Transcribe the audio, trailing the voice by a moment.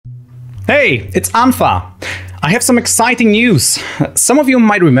Hey, it's unfa. I have some exciting news. Some of you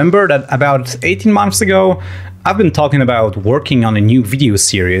might remember that about 18 months ago, I've been talking about working on a new video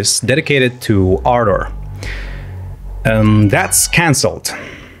series dedicated to Ardour. That's cancelled.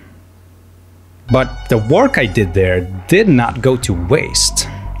 But the work I did there did not go to waste.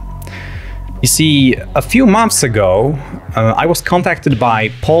 You see, a few months ago, I was contacted by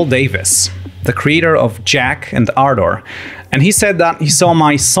Paul Davis, the creator of Jack and Ardour, and he said that he saw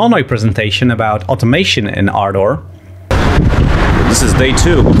my Sonoy presentation about automation in Ardour. This is day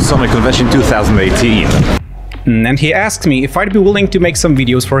 2 of Sonoy Convention 2018. And he asked me if I'd be willing to make some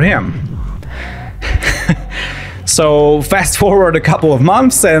videos for him. So fast forward a couple of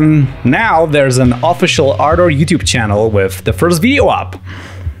months and now there's an official Ardour YouTube channel with the first video up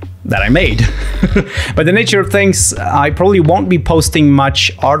that I made. By the nature of things, I probably won't be posting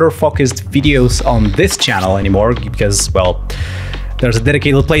much Ardour-focused videos on this channel anymore because, well, there's a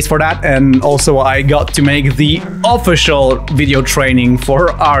dedicated place for that, and also I got to make the official video training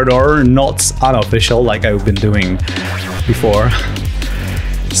for Ardour, not unofficial like I've been doing before.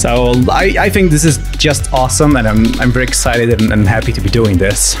 So I think this is just awesome, and I'm very excited and happy to be doing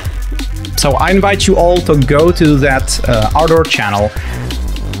this. So I invite you all to go to that Ardour channel,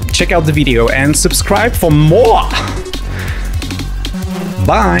 check out the video and subscribe for more.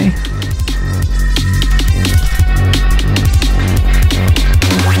 Bye.